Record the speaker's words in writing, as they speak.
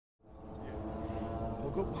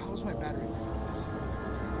How's my battery life on this?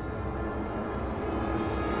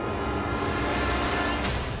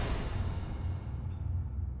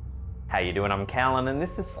 How you doing? I'm Callan and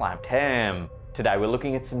this is SlappedHam. Today we're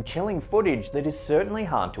looking at some chilling footage that is certainly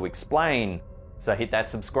hard to explain. So hit that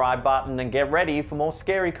subscribe button and get ready for more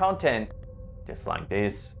scary content, just like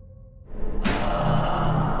this.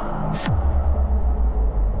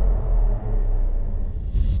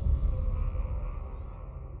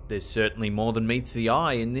 There's certainly more than meets the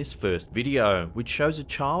eye in this first video, which shows a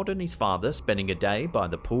child and his father spending a day by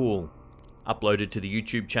the pool. Uploaded to the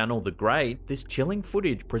YouTube channel The Great, this chilling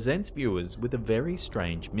footage presents viewers with a very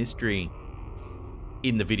strange mystery.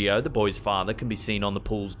 In the video, the boy's father can be seen on the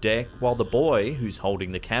pool's deck, while the boy, who's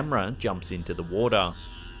holding the camera, jumps into the water.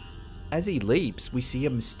 As he leaps, we see a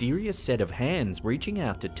mysterious set of hands reaching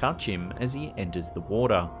out to touch him as he enters the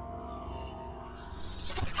water.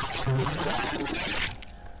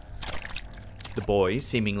 The boy,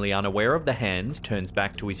 seemingly unaware of the hands, turns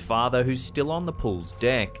back to his father who's still on the pool's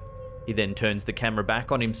deck. He then turns the camera back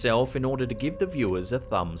on himself in order to give the viewers a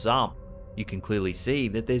thumbs up. You can clearly see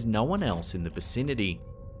that there's no one else in the vicinity.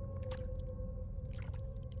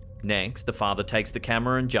 Next, the father takes the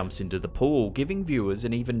camera and jumps into the pool, giving viewers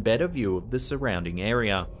an even better view of the surrounding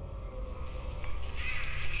area.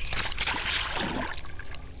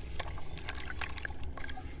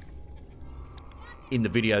 In the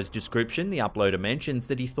video's description, the uploader mentions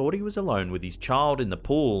that he thought he was alone with his child in the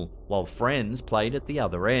pool, while friends played at the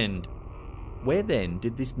other end. Where then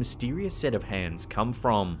did this mysterious set of hands come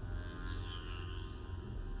from?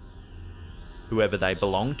 Whoever they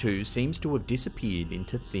belong to seems to have disappeared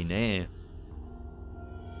into thin air.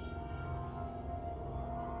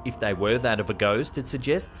 If they were that of a ghost, it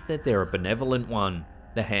suggests that they're a benevolent one.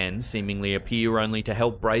 The hands seemingly appear only to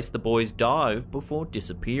help brace the boy's dive before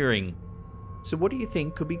disappearing. So what do you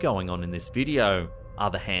think could be going on in this video?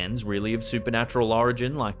 Are the hands really of supernatural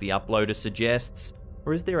origin like the uploader suggests?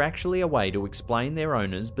 Or is there actually a way to explain their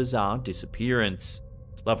owner's bizarre disappearance?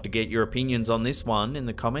 Love to get your opinions on this one in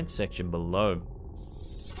the comments section below.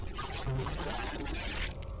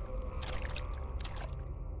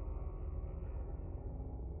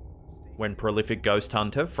 When prolific ghost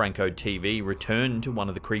hunter Franco TV returned to one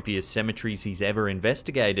of the creepiest cemeteries he's ever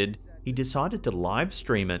investigated, he decided to live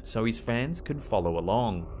stream it so his fans could follow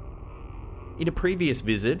along. In a previous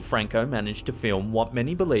visit, Franco managed to film what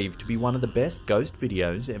many believe to be one of the best ghost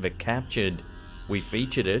videos ever captured. We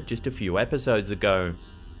featured it just a few episodes ago.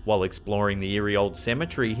 While exploring the eerie old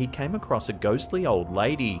cemetery, he came across a ghostly old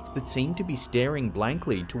lady that seemed to be staring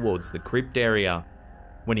blankly towards the crypt area.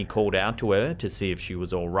 When he called out to her to see if she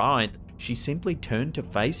was alright, she simply turned to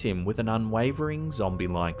face him with an unwavering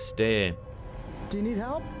zombie-like stare. Do you need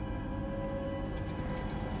help?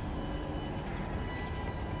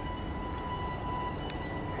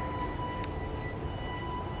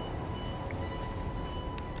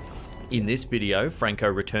 In this video, Franco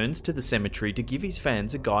returns to the cemetery to give his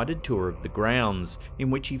fans a guided tour of the grounds,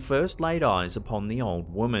 in which he first laid eyes upon the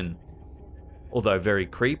old woman. Although very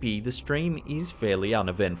creepy, the stream is fairly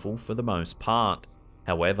uneventful for the most part.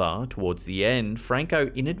 However, towards the end, Franco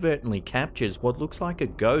inadvertently captures what looks like a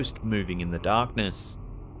ghost moving in the darkness.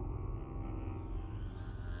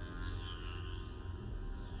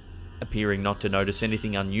 Appearing not to notice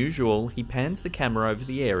anything unusual, he pans the camera over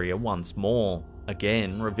the area once more,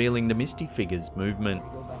 again revealing the misty figure's movement.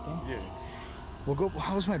 Go back in? Yeah.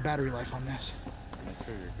 How's my battery life on this? I'm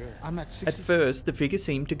sure you're good. I'm at 60. At first, the figure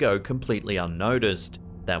seemed to go completely unnoticed.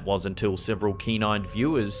 That was until several keen-eyed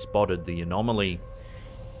viewers spotted the anomaly.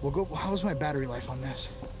 How's my battery life on this?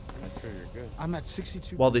 I'm sure you're good. I'm at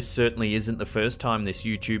 62. While this certainly isn't the first time this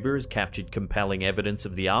YouTuber has captured compelling evidence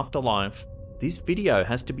of the afterlife, this video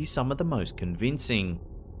has to be some of the most convincing.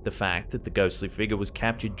 The fact that the ghostly figure was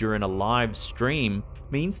captured during a live stream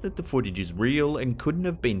means that the footage is real and couldn't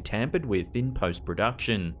have been tampered with in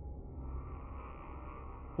post-production.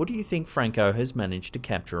 What do you think Franco has managed to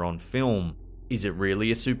capture on film? Is it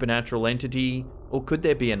really a supernatural entity, or could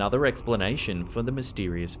there be another explanation for the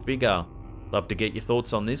mysterious figure? Love to get your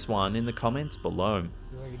thoughts on this one in the comments below.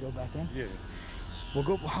 You ready to go back in? Yeah.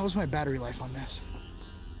 How's my battery life on this?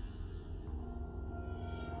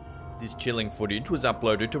 This chilling footage was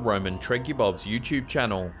uploaded to Roman Tregubov's YouTube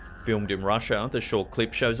channel. Filmed in Russia, the short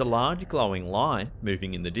clip shows a large glowing light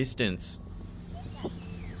moving in the distance.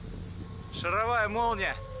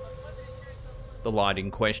 The light in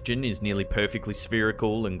question is nearly perfectly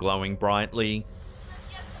spherical and glowing brightly.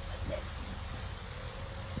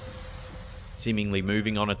 Seemingly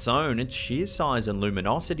moving on its own, its sheer size and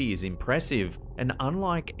luminosity is impressive and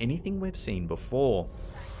unlike anything we've seen before.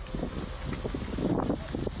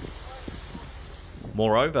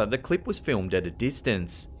 Moreover, the clip was filmed at a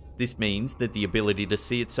distance. This means that the ability to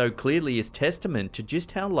see it so clearly is testament to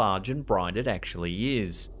just how large and bright it actually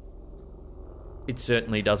is. It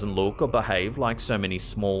certainly doesn't look or behave like so many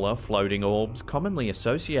smaller, floating orbs commonly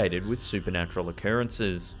associated with supernatural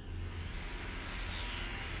occurrences.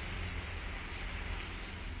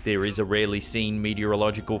 There is a rarely seen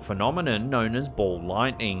meteorological phenomenon known as ball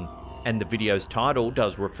lightning, and the video's title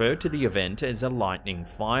does refer to the event as a lightning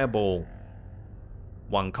fireball.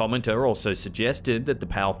 One commenter also suggested that the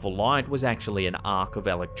powerful light was actually an arc of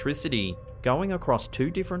electricity going across two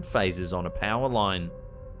different phases on a power line.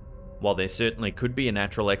 While there certainly could be a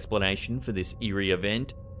natural explanation for this eerie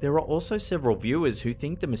event, there are also several viewers who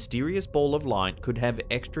think the mysterious ball of light could have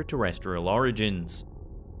extraterrestrial origins.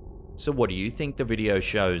 So what do you think the video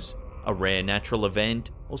shows? A rare natural event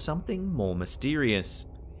or something more mysterious?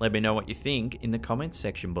 Let me know what you think in the comments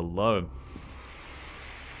section below.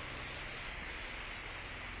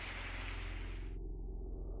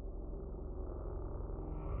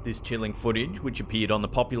 This chilling footage, which appeared on the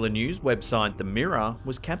popular news website The Mirror,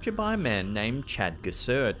 was captured by a man named Chad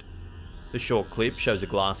Gassert. The short clip shows a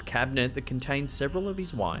glass cabinet that contains several of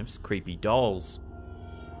his wife's creepy dolls.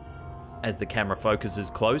 As the camera focuses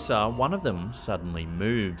closer, one of them suddenly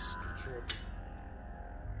moves.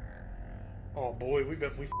 Oh boy, we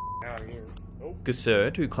out of here. Nope.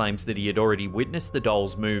 Gassert, who claims that he had already witnessed the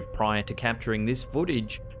dolls move prior to capturing this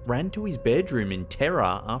footage, ran to his bedroom in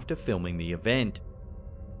terror after filming the event.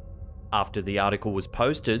 After the article was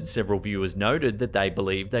posted, several viewers noted that they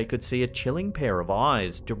believed they could see a chilling pair of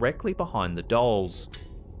eyes directly behind the dolls.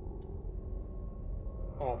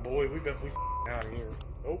 Oh boy, we out of here.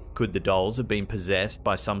 Nope. Could the dolls have been possessed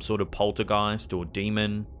by some sort of poltergeist or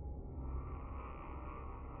demon?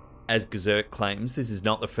 As Gassert claims this is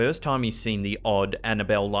not the first time he's seen the odd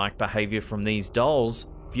Annabelle-like behaviour from these dolls,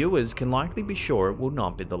 viewers can likely be sure it will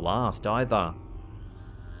not be the last either.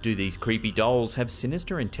 Do these creepy dolls have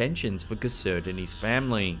sinister intentions for Gassert and his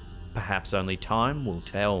family? Perhaps only time will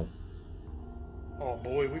tell. Oh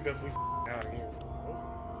boy, we out of here.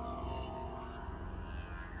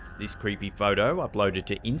 This creepy photo, uploaded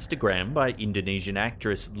to Instagram by Indonesian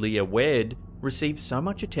actress Leah Wed, received so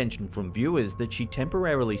much attention from viewers that she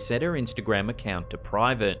temporarily set her Instagram account to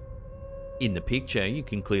private. In the picture, you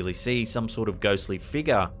can clearly see some sort of ghostly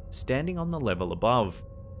figure standing on the level above.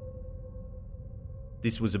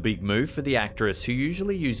 This was a big move for the actress, who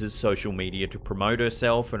usually uses social media to promote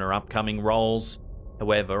herself and her upcoming roles.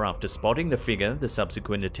 However, after spotting the figure, the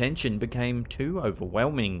subsequent attention became too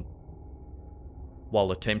overwhelming.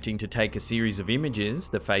 While attempting to take a series of images,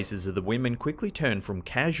 the faces of the women quickly turned from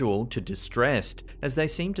casual to distressed as they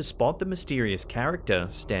seemed to spot the mysterious character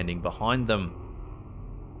standing behind them.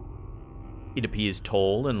 It appears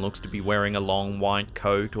tall and looks to be wearing a long white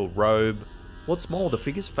coat or robe. What's more, the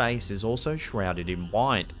figure's face is also shrouded in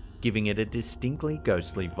white, giving it a distinctly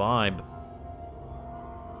ghostly vibe.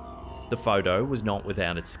 The photo was not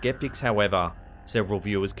without its skeptics, however. Several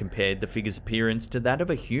viewers compared the figure's appearance to that of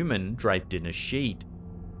a human draped in a sheet.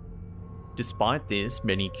 Despite this,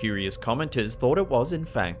 many curious commenters thought it was in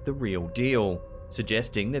fact the real deal,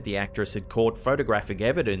 suggesting that the actress had caught photographic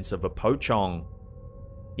evidence of a pocong.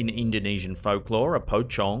 In Indonesian folklore, a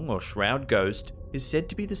pocong or shroud ghost is said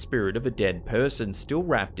to be the spirit of a dead person still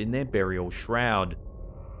wrapped in their burial shroud.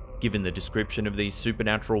 Given the description of these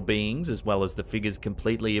supernatural beings, as well as the figure's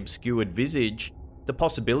completely obscured visage, the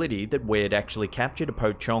possibility that Wed actually captured a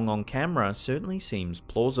pocong on camera certainly seems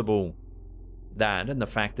plausible. That, and the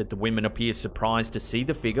fact that the women appear surprised to see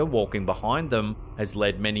the figure walking behind them, has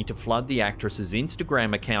led many to flood the actress's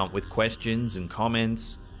Instagram account with questions and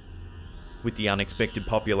comments. With the unexpected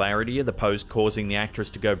popularity of the post causing the actress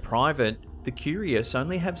to go private, the curious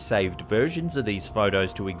only have saved versions of these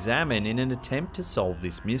photos to examine in an attempt to solve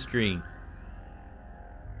this mystery.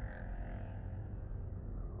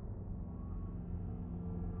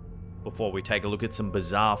 Before we take a look at some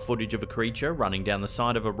bizarre footage of a creature running down the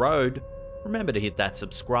side of a road, remember to hit that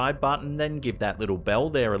subscribe button, then give that little bell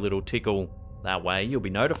there a little tickle. That way you'll be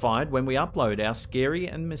notified when we upload our scary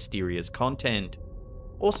and mysterious content.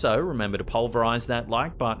 Also, remember to pulverize that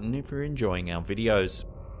like button if you're enjoying our videos.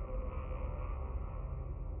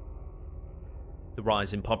 The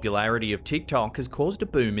rise in popularity of TikTok has caused a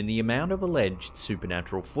boom in the amount of alleged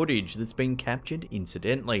supernatural footage that's been captured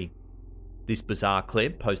incidentally. This bizarre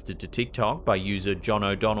clip, posted to TikTok by user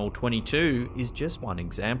JohnO'Donnell22, is just one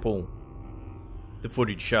example. The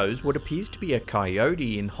footage shows what appears to be a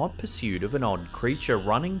coyote in hot pursuit of an odd creature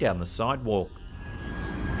running down the sidewalk.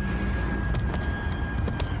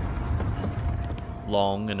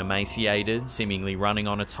 Long and emaciated, seemingly running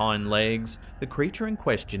on its hind legs, the creature in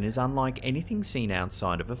question is unlike anything seen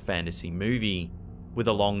outside of a fantasy movie. With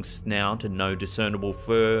a long snout and no discernible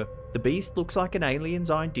fur, the beast looks like an alien's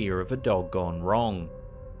idea of a dog gone wrong.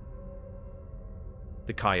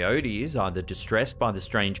 The coyote is either distressed by the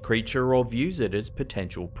strange creature or views it as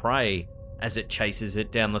potential prey, as it chases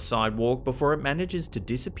it down the sidewalk before it manages to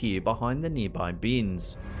disappear behind the nearby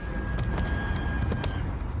bins.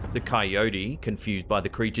 The coyote, confused by the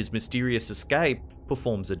creature's mysterious escape,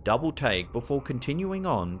 performs a double take before continuing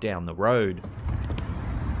on down the road.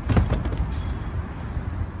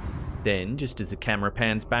 Then, just as the camera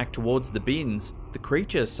pans back towards the bins, the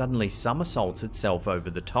creature suddenly somersaults itself over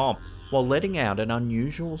the top, while letting out an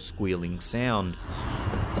unusual squealing sound.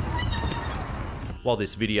 While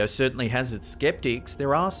this video certainly has its skeptics,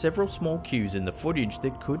 there are several small cues in the footage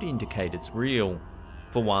that could indicate it's real.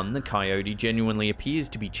 For one, the coyote genuinely appears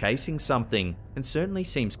to be chasing something, and certainly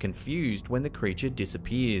seems confused when the creature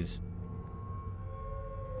disappears.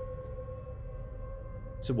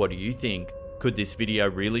 So what do you think? Could this video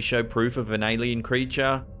really show proof of an alien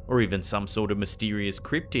creature, or even some sort of mysterious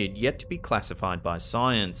cryptid yet to be classified by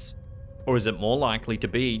science? Or is it more likely to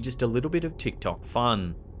be just a little bit of TikTok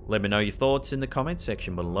fun? Let me know your thoughts in the comment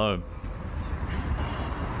section below.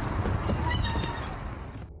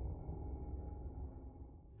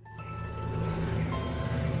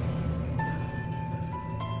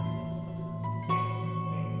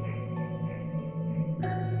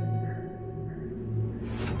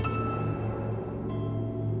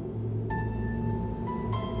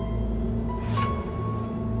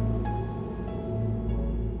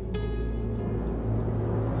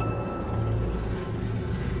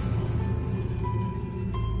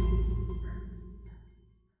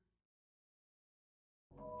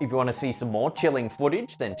 If you want to see some more chilling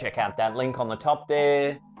footage, then check out that link on the top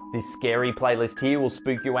there. This scary playlist here will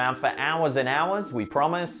spook you out for hours and hours, we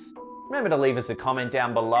promise. Remember to leave us a comment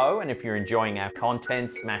down below, and if you're enjoying our content,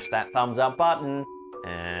 smash that thumbs up button.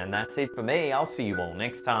 And that's it for me, I'll see you all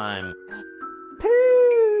next time.